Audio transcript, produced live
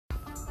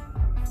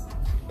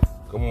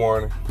Good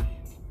morning.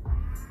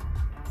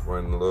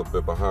 Running a little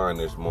bit behind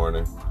this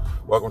morning.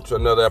 Welcome to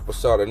another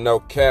episode of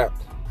No Cap.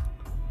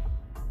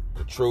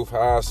 The truth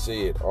how I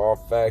see it. All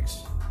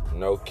facts,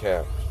 no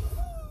cap.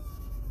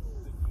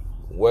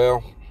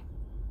 Well,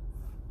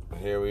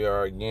 here we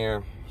are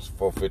again. It's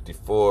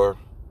 4:54.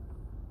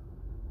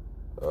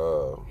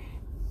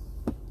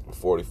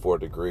 44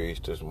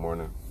 degrees this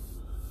morning.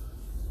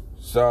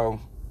 So,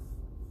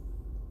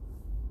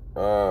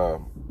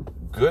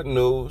 good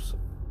news.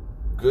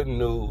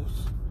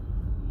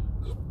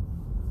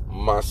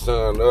 My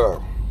son,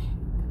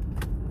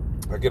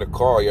 I get a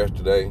call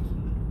yesterday,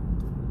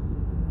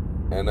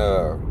 and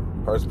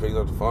person picks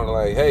up the phone and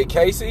like, "Hey,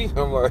 Casey."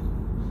 I'm like,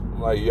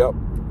 "Yep,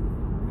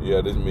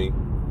 yeah, this is me."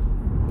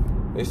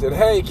 They said,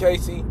 "Hey,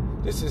 Casey,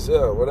 this is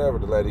whatever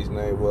the lady's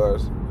name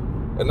was,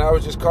 and I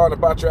was just calling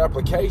about your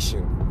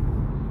application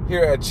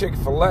here at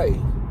Chick-fil-A,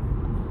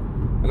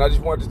 and I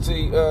just wanted to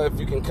see if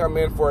you can come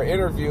in for an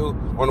interview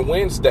on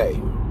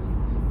Wednesday."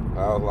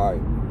 I was like,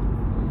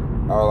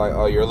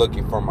 "Oh, you're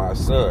looking for my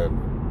son?"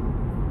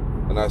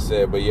 And I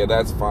said, "But yeah,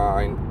 that's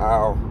fine.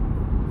 I'll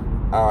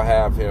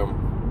have him.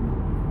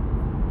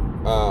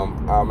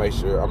 I'll make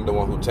sure I'm the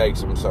one who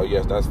takes him. So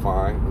yes, that's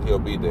fine. He'll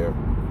be there."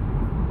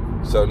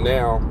 So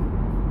now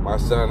my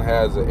son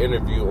has an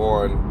interview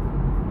on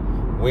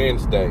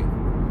Wednesday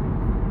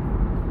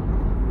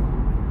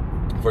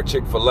for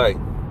Chick-fil-A.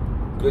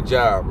 Good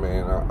job,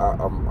 man.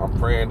 I'm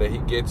praying that he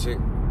gets it.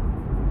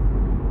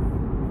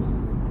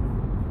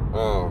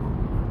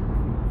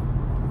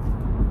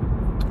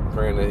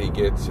 Praying that he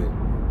gets it.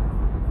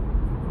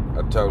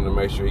 I told him to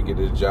make sure he get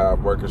his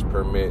job worker's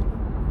permit.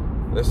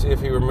 Let's see if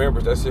he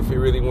remembers. Let's see if he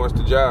really wants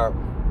the job.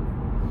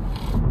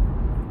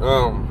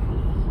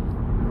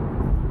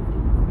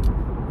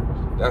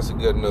 That's a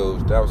good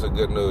news. That was a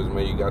good news,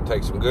 man. You gotta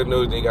take some good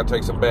news, then you gotta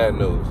take some bad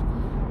news.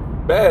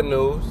 Bad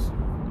news,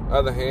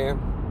 other hand,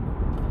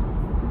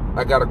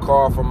 I got a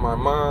call from my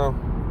mom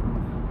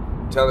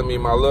telling me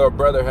my little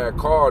brother had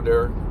called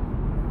her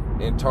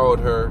and told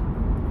her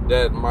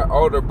that my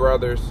older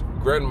brother's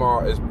grandma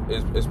is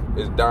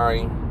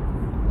dying.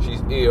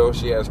 She's ill.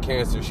 She has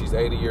cancer. She's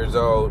 80 years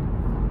old,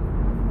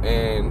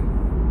 and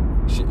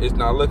it's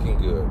not looking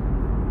good.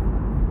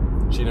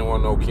 She didn't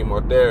want no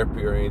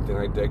chemotherapy or anything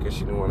like that because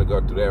she didn't want to go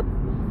through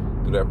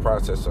that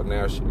process. So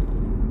now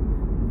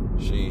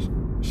she's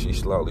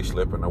slowly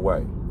slipping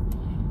away.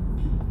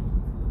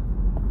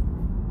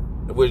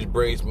 Which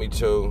brings me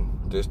to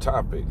this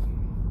topic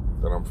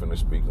that I'm finna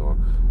speak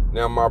on.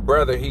 Now, my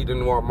brother, he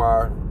didn't want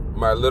my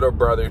little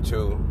brother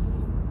to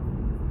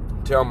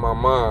tell my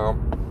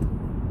mom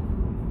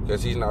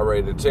because he's not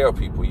ready to tell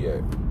people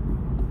yet.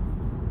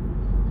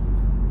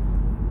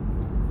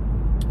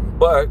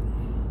 But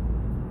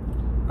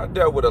I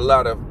dealt with a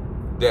lot of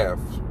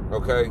deaths,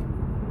 okay?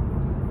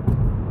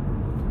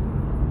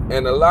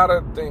 And a lot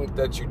of things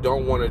that you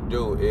don't want to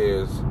do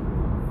is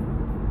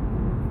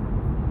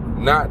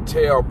not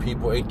tell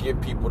people and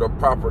give people the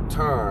proper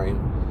time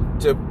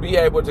to be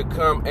able to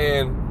come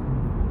and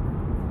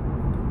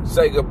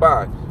say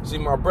goodbye. See,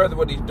 my brother,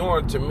 what he's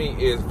doing to me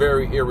is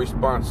very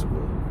irresponsible.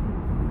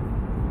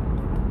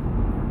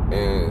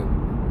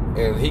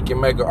 And he can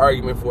make an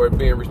argument for it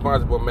being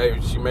responsible. Maybe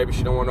she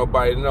don't want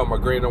nobody to know. My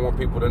granny don't want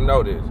people to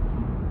know this.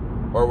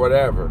 Or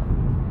whatever.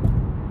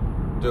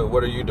 Dude,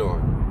 what are you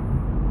doing?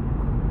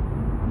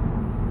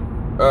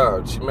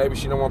 Maybe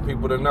she don't want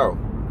people to know.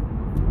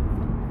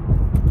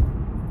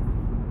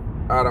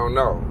 I don't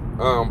know.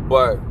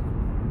 But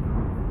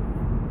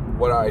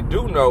what I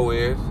do know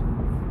is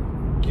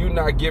you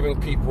not giving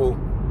people,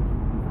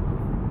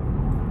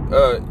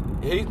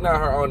 he's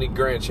not her only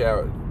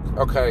grandchild.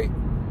 Okay,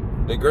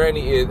 the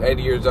granny is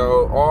 80 years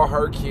old. All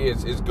her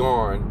kids is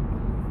gone.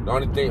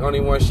 The only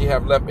one she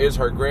have left is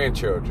her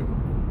grandchildren.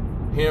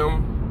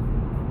 Him,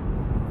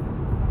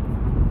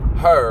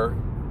 her,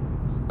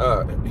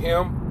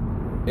 him,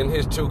 and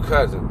his two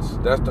cousins.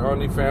 That's the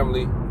only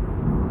family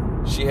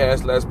she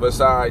has left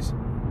besides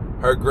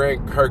her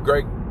great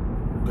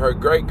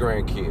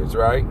grandkids,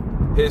 right?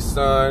 His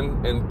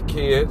son and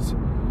kids,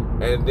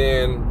 and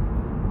then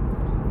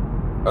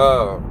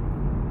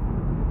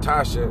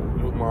Tasha,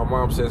 who my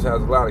mom says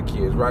has a lot of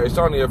kids, right? It's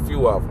only a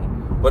few of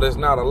them, but it's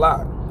not a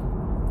lot.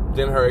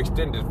 Then her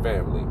extended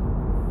family,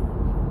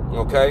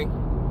 okay?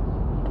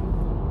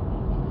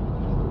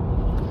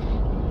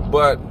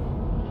 But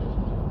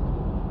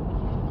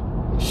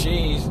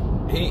he's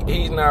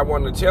not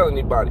wanting to tell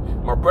anybody.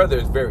 My brother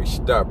is very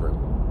stubborn,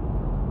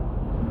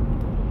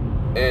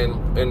 and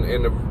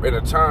in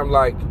a time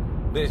like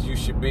this, you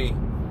should be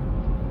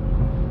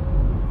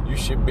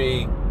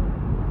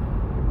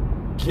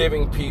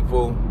giving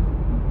people,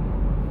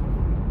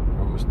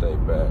 I'm gonna stay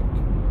back.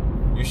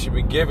 You should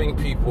be giving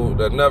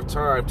people enough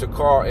time to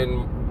call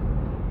and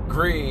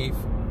grieve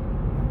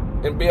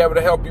and be able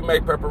to help you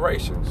make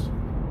preparations.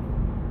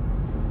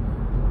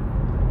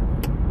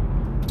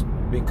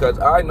 Because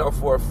I know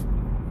for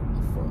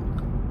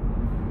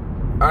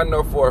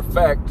a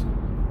fact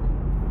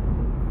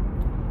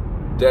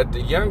that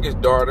the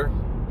youngest daughter,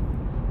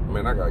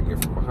 man, I gotta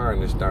get from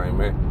behind this thing,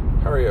 man.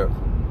 Hurry up.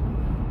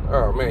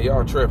 Oh man,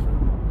 y'all tripping.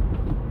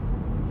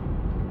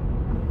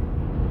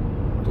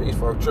 These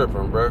folks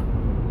tripping, bro.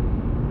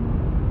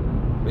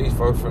 These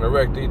folks finna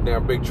wreck these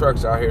damn big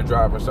trucks out here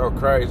driving so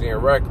crazy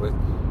and reckless,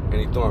 and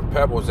he throwing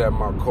pebbles at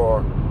my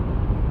car.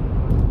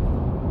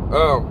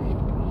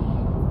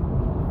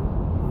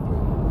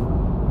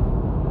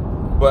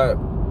 But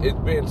it's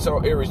been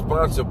so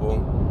irresponsible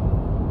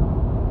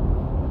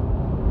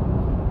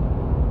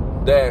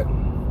that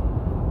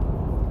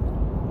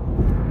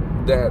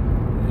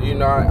you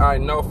know, I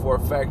know for a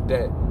fact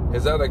that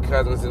his other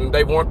cousins, and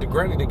they want the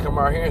granny to come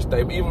out here and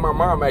stay. Even my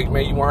mom asked,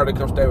 man, you want her to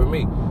come stay with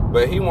me?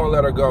 But he won't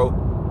let her go,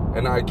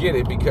 and I get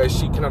it, because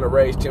she kind of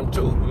raised him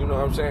too. You know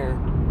what I'm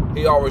saying?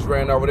 He always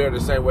ran over there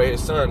the same way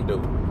his son do.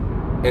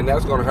 And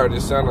that's going to hurt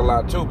his son a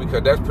lot too,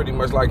 because that's pretty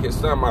much like his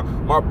son.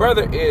 My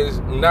brother is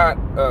not,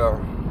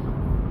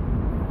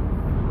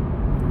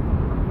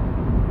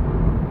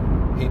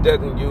 he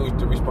doesn't use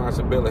the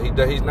responsibility.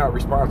 He's not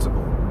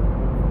responsible.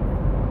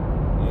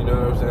 You know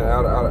what I'm saying?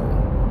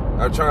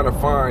 I'm trying to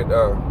find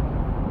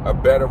a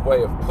better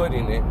way of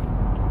putting it,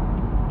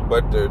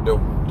 but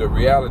the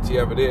reality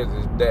of it is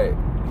that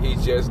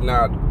he's just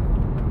not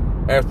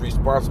as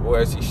responsible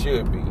as he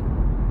should be.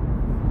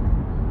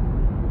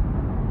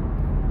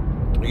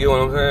 You get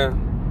what I'm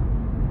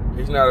saying?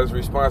 He's not as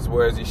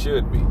responsible as he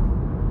should be.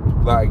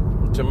 Like,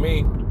 to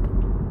me,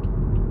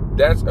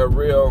 that's a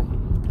real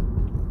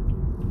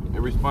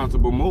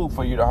irresponsible move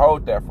for you to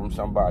hold that from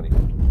somebody.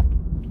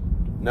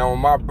 Now, when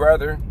my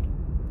brother,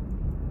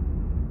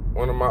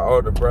 one of my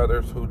older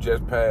brothers who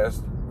just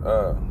passed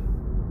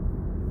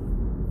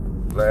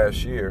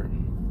last year,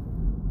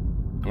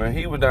 when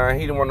he was dying,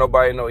 he didn't want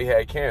nobody to know he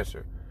had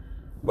cancer.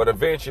 But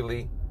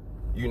eventually,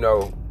 you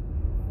know,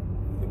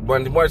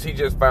 once he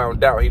just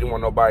found out, he didn't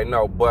want nobody to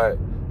know. But,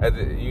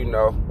 you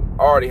know, we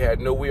already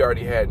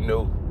had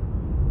knew.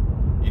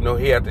 You know,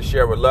 he had to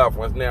share with loved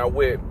ones. Now,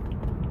 with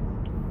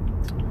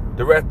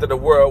the rest of the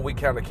world, we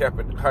kind of kept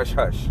it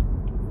hush-hush.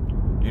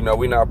 You know,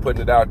 we're not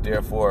putting it out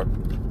there for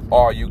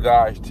all you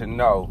guys to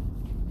know.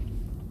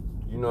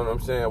 You know what I'm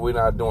saying? We're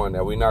not doing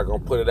that. We're not going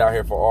to put it out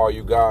here for all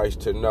you guys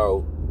to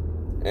know.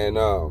 And,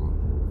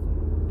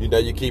 you know,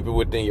 you keep it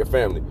within your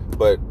family.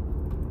 But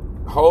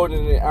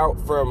holding it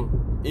out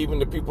from even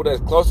the people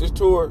that's closest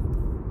to her,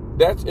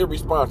 that's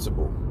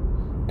irresponsible.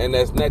 And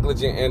that's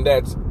negligent. And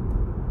that's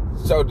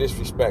so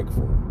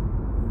disrespectful.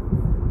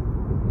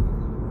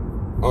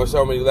 On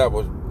so many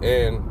levels.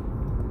 And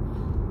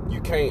you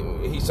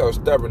can't, he's so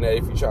stubborn that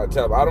if you try to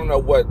tell him, I don't know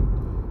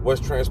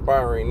what's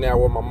transpiring now,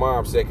 what my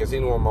mom said, because he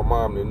didn't want my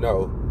mom to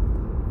know.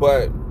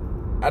 But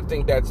I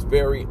think that's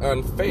very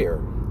unfair.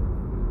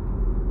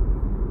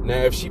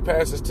 Now, if she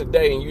passes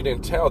today and you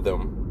didn't tell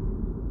them,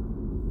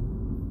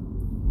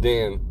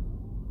 then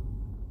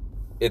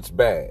it's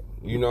bad.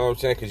 You know what I'm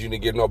saying? Because you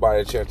didn't give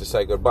nobody a chance to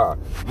say goodbye.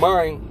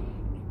 Mind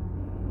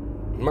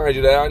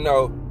you that I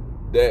know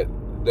that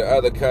the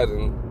other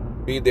cousin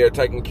be there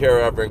taking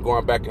care of her and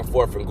going back and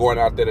forth and going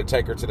out there to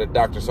take her to the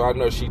doctor. So I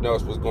know she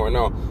knows what's going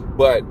on.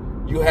 But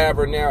you have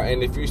her now,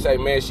 and if you say,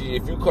 man, if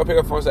you come pick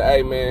up phone and say,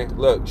 hey, man,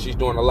 look, she's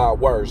doing a lot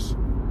worse.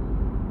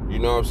 You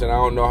know what I'm saying? I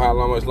don't know how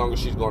much longer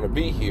she's going to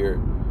be here.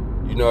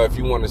 You know, if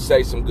you want to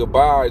say some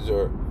goodbyes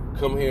or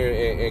come here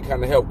and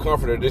kind of help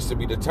comfort her, this would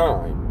be the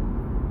time.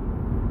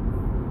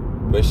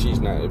 But she's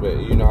not.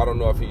 But, you know, I don't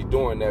know if he's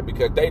doing that,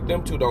 because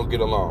them two don't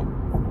get along.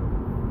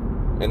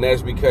 And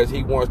that's because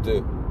he wants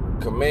to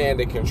command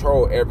and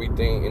control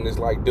everything, and it's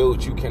like,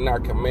 dude, you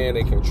cannot command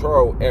and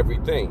control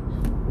everything,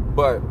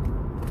 but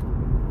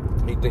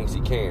he thinks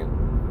he can.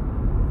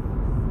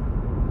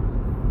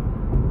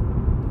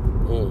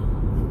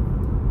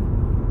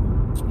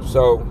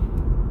 So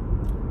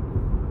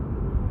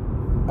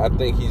I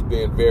think he's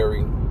being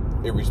very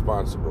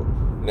irresponsible.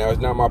 Now,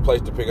 it's not my place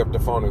to pick up the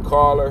phone and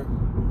call her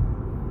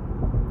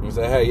and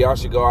say, hey, y'all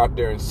should go out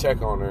there and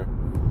check on her.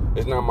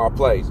 It's not my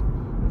place.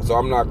 So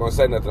I'm not going to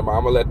say nothing about it.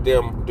 I'm going to let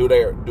them do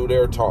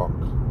their talk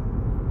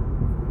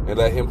and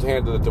let him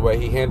handle it the way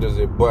he handles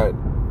it. But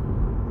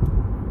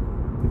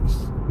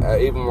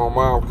even my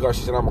mom, because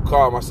she said, I'm going to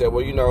call him. I said,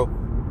 well, you know,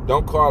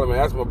 don't call him and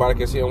ask him about it,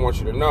 because he don't want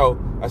you to know.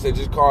 I said,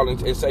 just call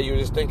him and say you were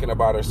just thinking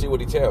about her and see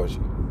what he tells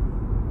you.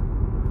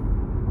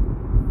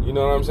 You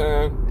know what I'm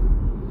saying?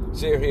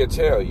 See if he'll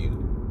tell you.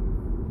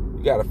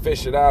 You got to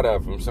fish it out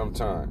of him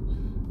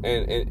sometime.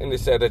 And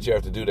it's sad that you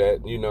have to do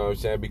that, you know what I'm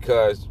saying,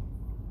 because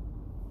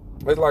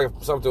it's like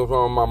if something was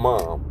wrong with my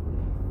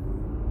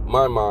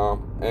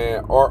mom,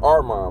 or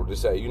our mom, to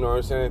say, you know what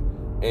I'm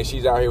saying? And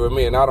she's out here with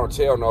me, and I don't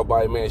tell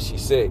nobody, man,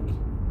 she's sick.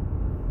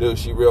 Dude,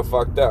 she real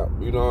fucked up.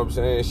 You know what I'm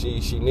saying?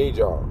 She needs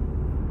y'all.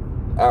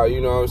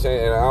 You know what I'm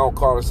saying? And I don't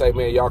call and say,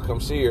 man, y'all come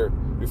see her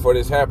before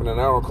this happened,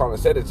 and I don't call and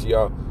say that to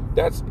y'all.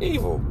 That's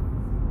evil.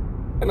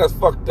 And that's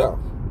fucked up.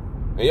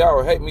 And y'all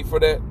would hate me for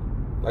that?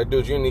 Like,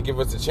 dude, you didn't give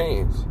us a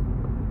chance.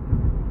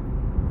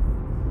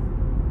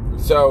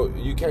 So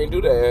you can't do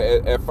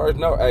that at first.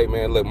 No, hey,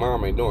 man, look,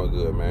 mom ain't doing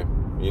good, man.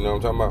 You know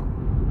what I'm talking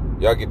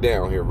about? Y'all get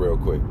down here real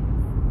quick.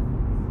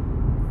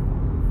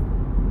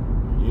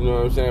 You know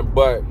what I'm saying?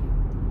 But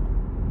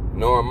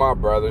knowing my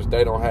brothers,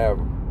 they don't have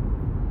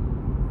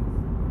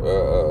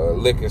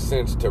lick of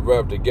sense to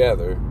rub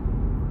together.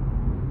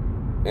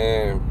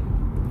 And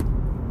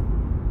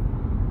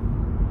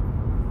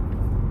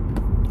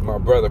my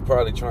brother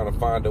probably trying to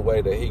find a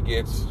way that he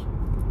gets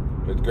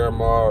his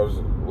grandma's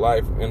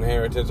life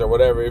inheritance or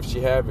whatever, if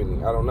she have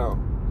any. I don't know.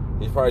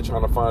 He's probably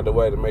trying to find a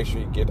way to make sure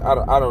he get. I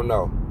don't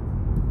know.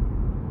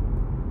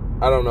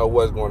 I don't know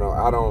what's going on.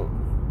 I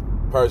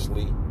don't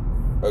personally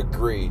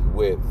agree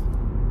with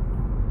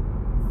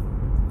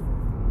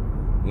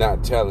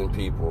not telling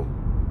people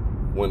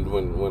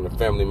when a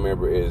family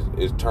member is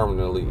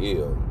terminally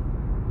ill,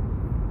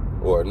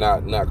 or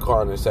not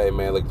calling and say,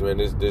 man, look, man,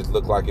 this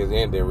look like it's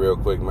ending real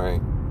quick,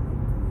 man.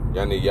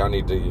 Y'all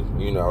need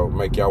to,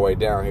 make y'all way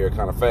down here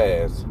kind of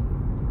fast.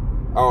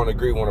 I don't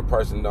agree when a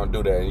person don't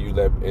do that, and you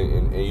let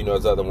and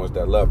there's other ones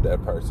that love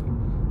that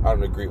person. I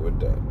don't agree with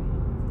that.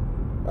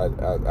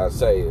 I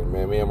say it,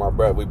 man. Me and my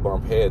brother, we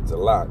bump heads a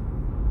lot,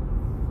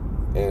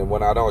 and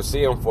when I don't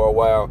see him for a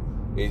while,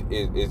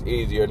 it's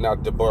easier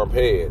not to bump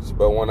heads.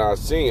 But when I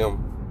see him,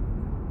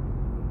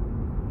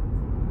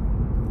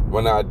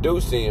 when I do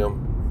see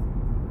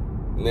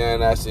him,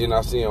 then I see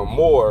him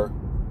more.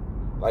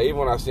 Like, even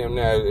when I see him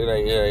now, it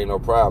ain't no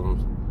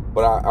problems.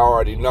 But I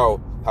already know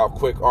how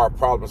quick our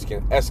problems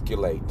can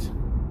escalate.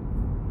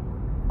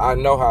 I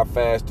know how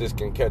fast this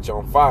can catch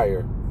on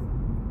fire,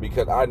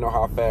 because I know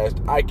how fast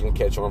I can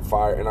catch on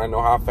fire, and I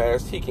know how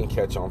fast he can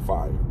catch on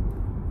fire.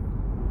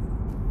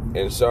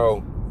 And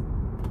so,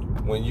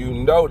 when you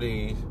know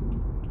this,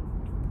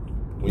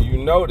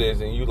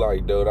 and you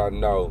like, dude, I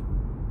know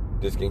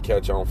this can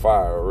catch on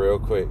fire real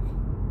quick.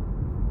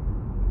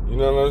 You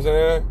know what I'm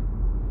saying?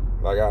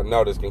 Like, I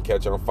know this can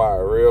catch on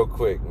fire real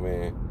quick,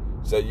 man.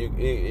 So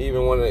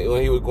even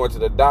when he was going to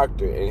the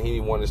doctor, and he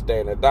wanted to stay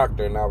in the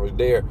doctor, and I was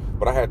there,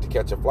 but I had to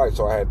catch a flight,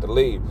 so I had to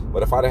leave.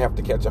 But if I didn't have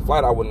to catch a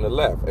flight, I wouldn't have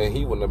left, and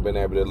he wouldn't have been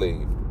able to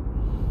leave,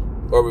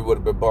 or we would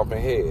have been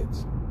bumping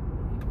heads.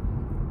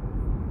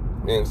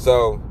 And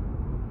so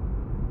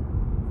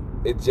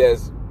it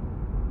just,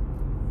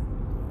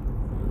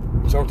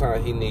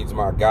 sometimes he needs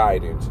my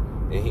guidance,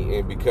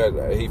 and because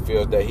he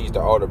feels that he's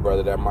the older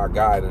brother, that my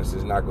guidance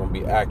is not going to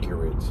be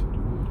accurate,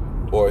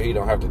 or he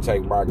don't have to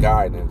take my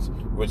guidance,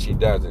 which he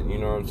doesn't. You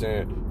know what I'm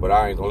saying? But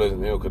I ain't gonna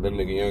listen to him, because that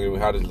nigga younger than me.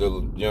 How this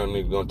little young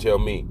nigga gonna tell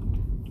me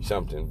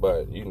something?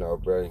 But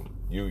bro,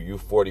 you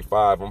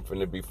 45. I'm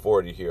finna be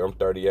 40 here. I'm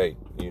 38.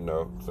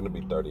 Finna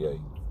be 38.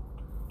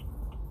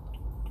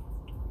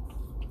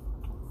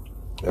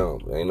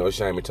 Ain't no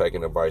shame in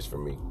taking advice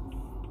from me,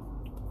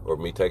 or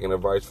me taking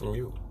advice from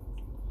you.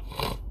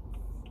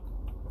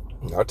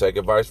 I'll take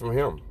advice from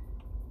him.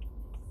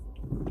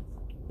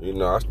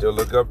 I still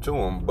look up to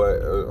him, but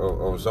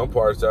on some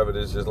parts of it,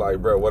 it's just like,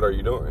 bro, what are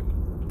you doing?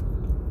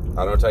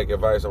 I don't take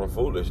advice on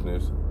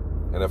foolishness.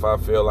 And if I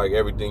feel like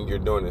everything you're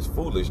doing is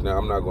foolish, now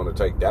I'm not going to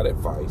take that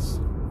advice.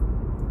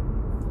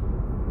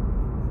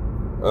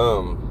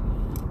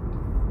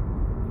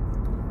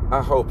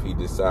 I hope he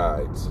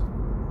decides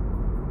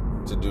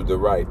to do the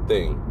right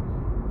thing.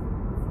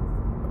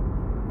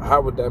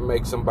 How would that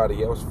make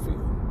somebody else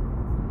feel?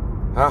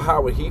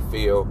 How would he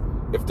feel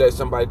if there's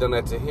somebody done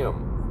that to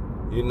him?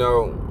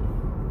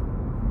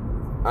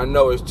 I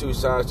know it's two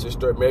sides to the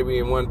story. Maybe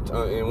in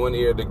one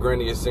ear, the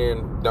granny is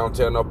saying, don't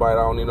tell nobody,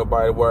 I don't need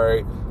nobody to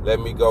worry, let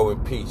me go in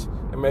peace.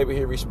 And maybe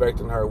he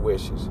respecting her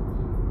wishes.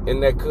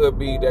 And that could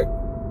be it.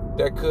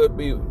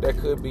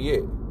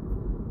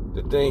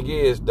 The thing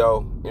is,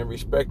 though, in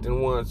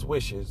respecting one's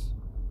wishes,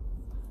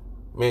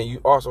 man,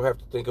 you also have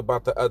to think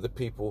about the other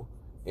people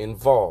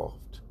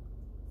involved.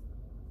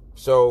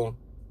 So,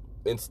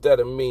 instead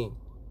of me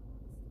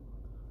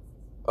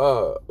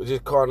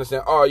just calling and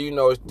saying,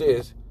 it's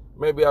this,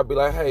 maybe I'll be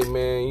like, hey,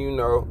 man,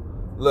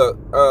 look,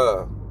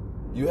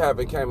 you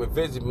haven't came and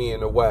visit me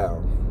in a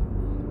while.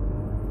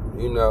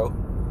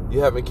 You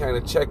haven't kind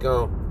of checked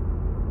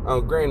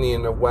on Granny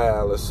in a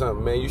while or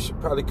something, man. You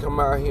should probably come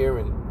out here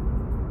and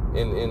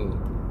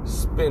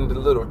spend a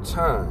little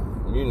time,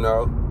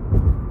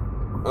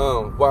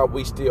 while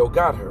we still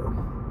got her.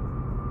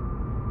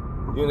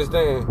 You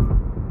understand?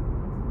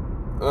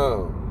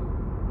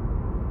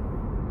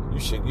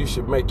 You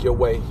should make your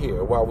way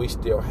here while we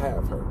still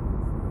have her.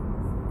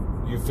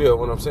 You feel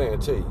what I'm saying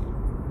to you?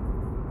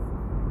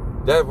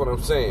 That's what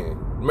I'm saying.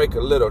 Make a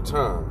little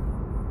time.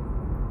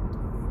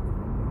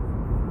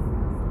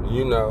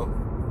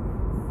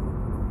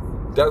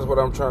 That's what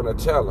I'm trying to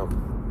tell him.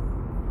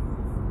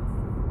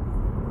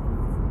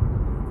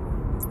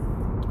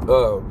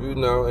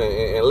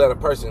 And let a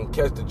person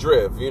catch the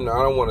drift. I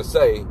don't want to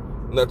say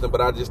nothing,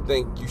 but I just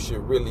think you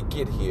should really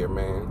get here,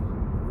 man.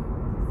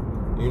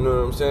 You know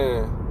what I'm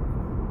saying?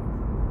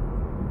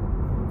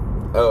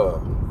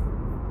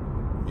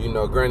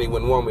 Granny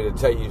wouldn't want me to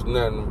tell you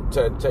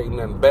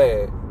nothing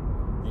bad.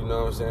 You know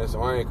what I'm saying?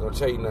 So I ain't gonna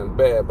tell you nothing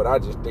bad, but I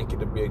just think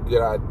it'd be a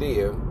good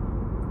idea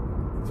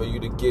for you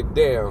to get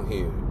down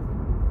here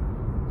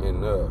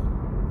and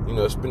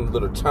spend a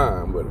little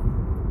time with her.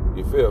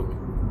 You feel me?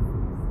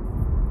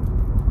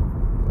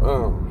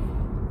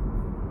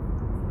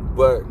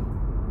 But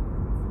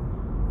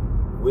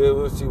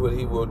we'll see what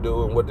he will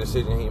do and what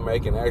decision he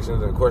make and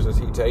actions and courses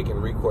he take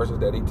and recourses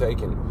that he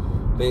take and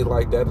things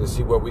like that, to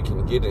see what we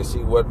can get and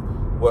see what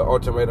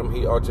ultimatum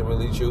he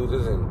ultimately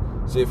chooses,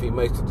 and see if he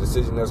makes the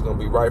decision that's going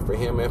to be right for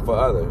him and for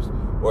others.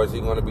 Or is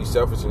he going to be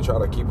selfish and try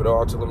to keep it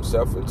all to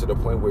himself, and to the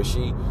point where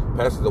she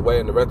passes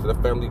away and the rest of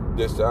the family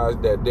decides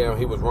that, damn,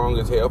 he was wrong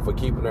as hell for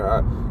keeping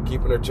her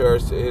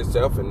to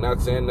himself and not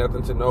saying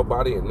nothing to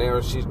nobody, and now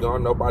she's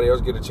gone, nobody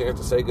else get a chance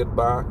to say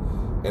goodbye,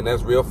 and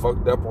that's real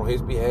fucked up on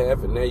his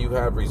behalf. And now you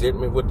have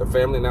resentment with the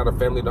family. Now the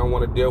family don't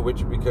want to deal with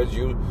you because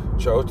you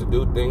chose to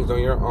do things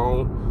on your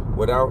own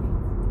without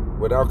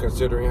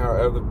considering how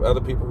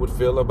other people would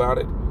feel about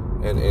it.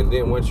 And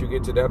then once you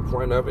get to that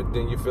point of it,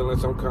 then you're feeling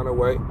some kind of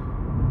way.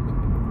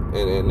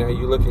 And now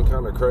you're looking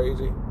kind of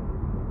crazy.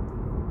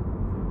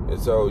 And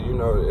so,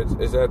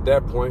 it's at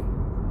that point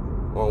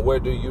on where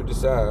do you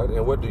decide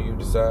and what do you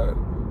decide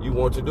you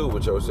want to do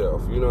with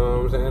yourself. You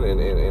know what I'm saying?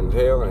 And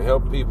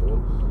help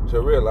people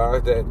to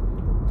realize that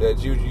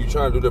you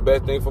trying to do the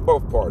best thing for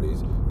both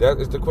parties. That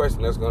is the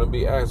question that's going to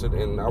be answered,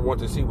 and I want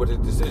to see what his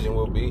decision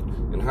will be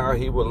and how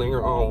he will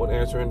linger on with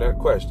answering that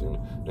question.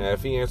 Now,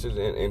 if he answers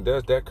and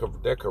does that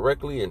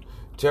correctly and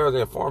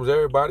informs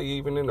everybody,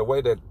 even in the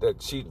way that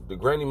the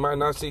granny might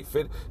not see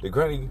fit, the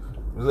granny,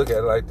 look at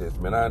it like this,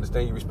 man. I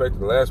understand you respect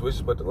the last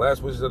wishes, but the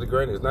last wishes of the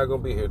granny is not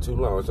going to be here too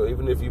long. So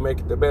even if you make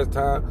it the best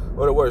time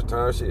or the worst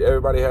time,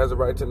 everybody has a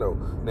right to know.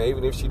 Now,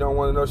 even if she don't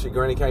want to know,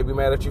 granny can't be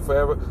mad at you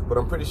forever, but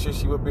I'm pretty sure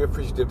she would be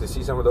appreciative to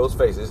see some of those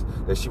faces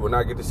that she will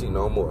not get to see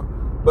no more.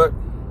 But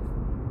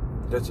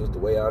that's just the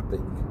way I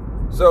think.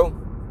 So,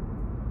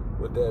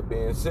 with that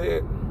being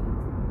said,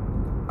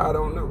 I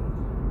don't know.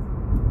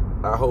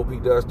 I hope he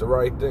does the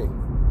right thing.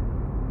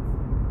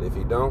 If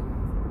he don't,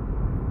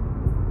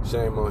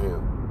 shame on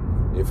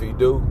him. If he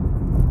do,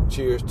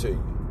 cheers to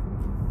you.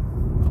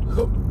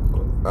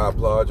 I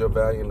applaud your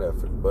valiant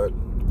effort, but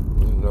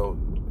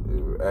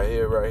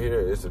right here,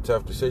 it's a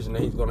tough decision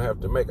that he's gonna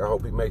have to make. I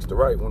hope he makes the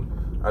right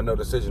one. I know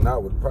the decision I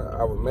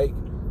would make,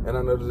 and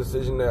I know the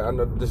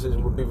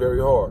decision would be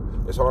very hard.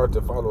 It's hard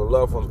to follow a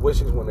loved one's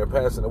wishes when they're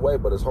passing away,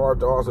 but it's hard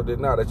to also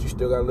deny that you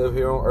still gotta live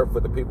here on earth for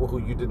the people who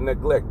you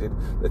neglected.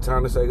 The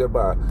time to say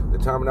goodbye, the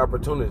time and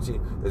opportunity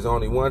is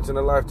only once in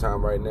a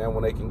lifetime right now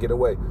when they can get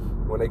away,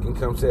 when they can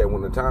come say it.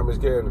 When the time is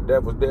there and the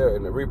devil's there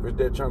and the reaper's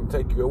there trying to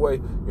take you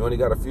away, you only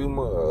got a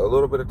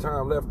little bit of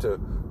time left to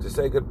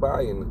say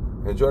goodbye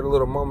and enjoy the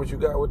little moments you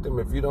got with them.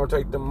 If you don't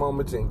take them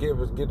moments and give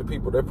the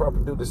people their proper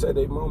due to say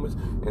their moments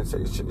and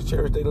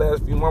cherish their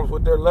last few moments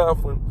with their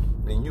loved one,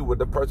 then you were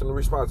the person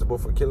responsible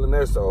for killing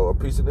their soul, a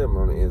piece of them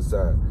on the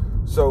inside.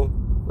 So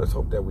let's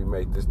hope that we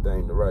make this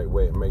thing the right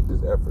way and make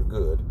this effort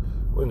good.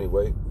 Well,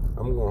 anyway,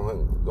 I'm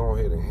going to go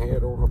ahead and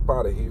head on up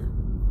out of here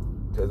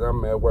because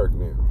I'm at work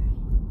now.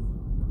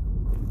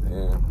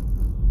 And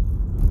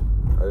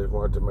I just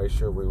wanted to make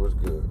sure we was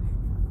good.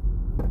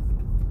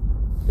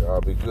 Y'all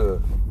be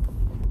good.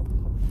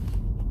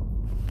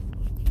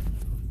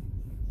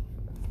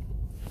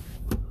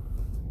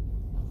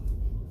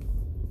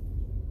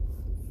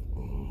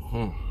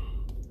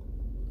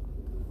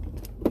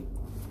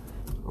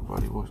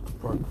 Nobody wants to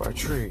park by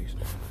trees.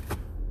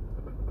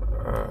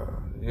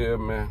 Yeah,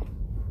 man.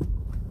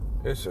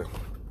 It's a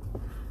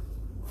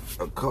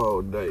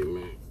cold day,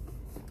 man.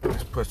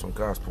 Let's put some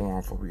gospel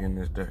on before we end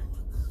this day.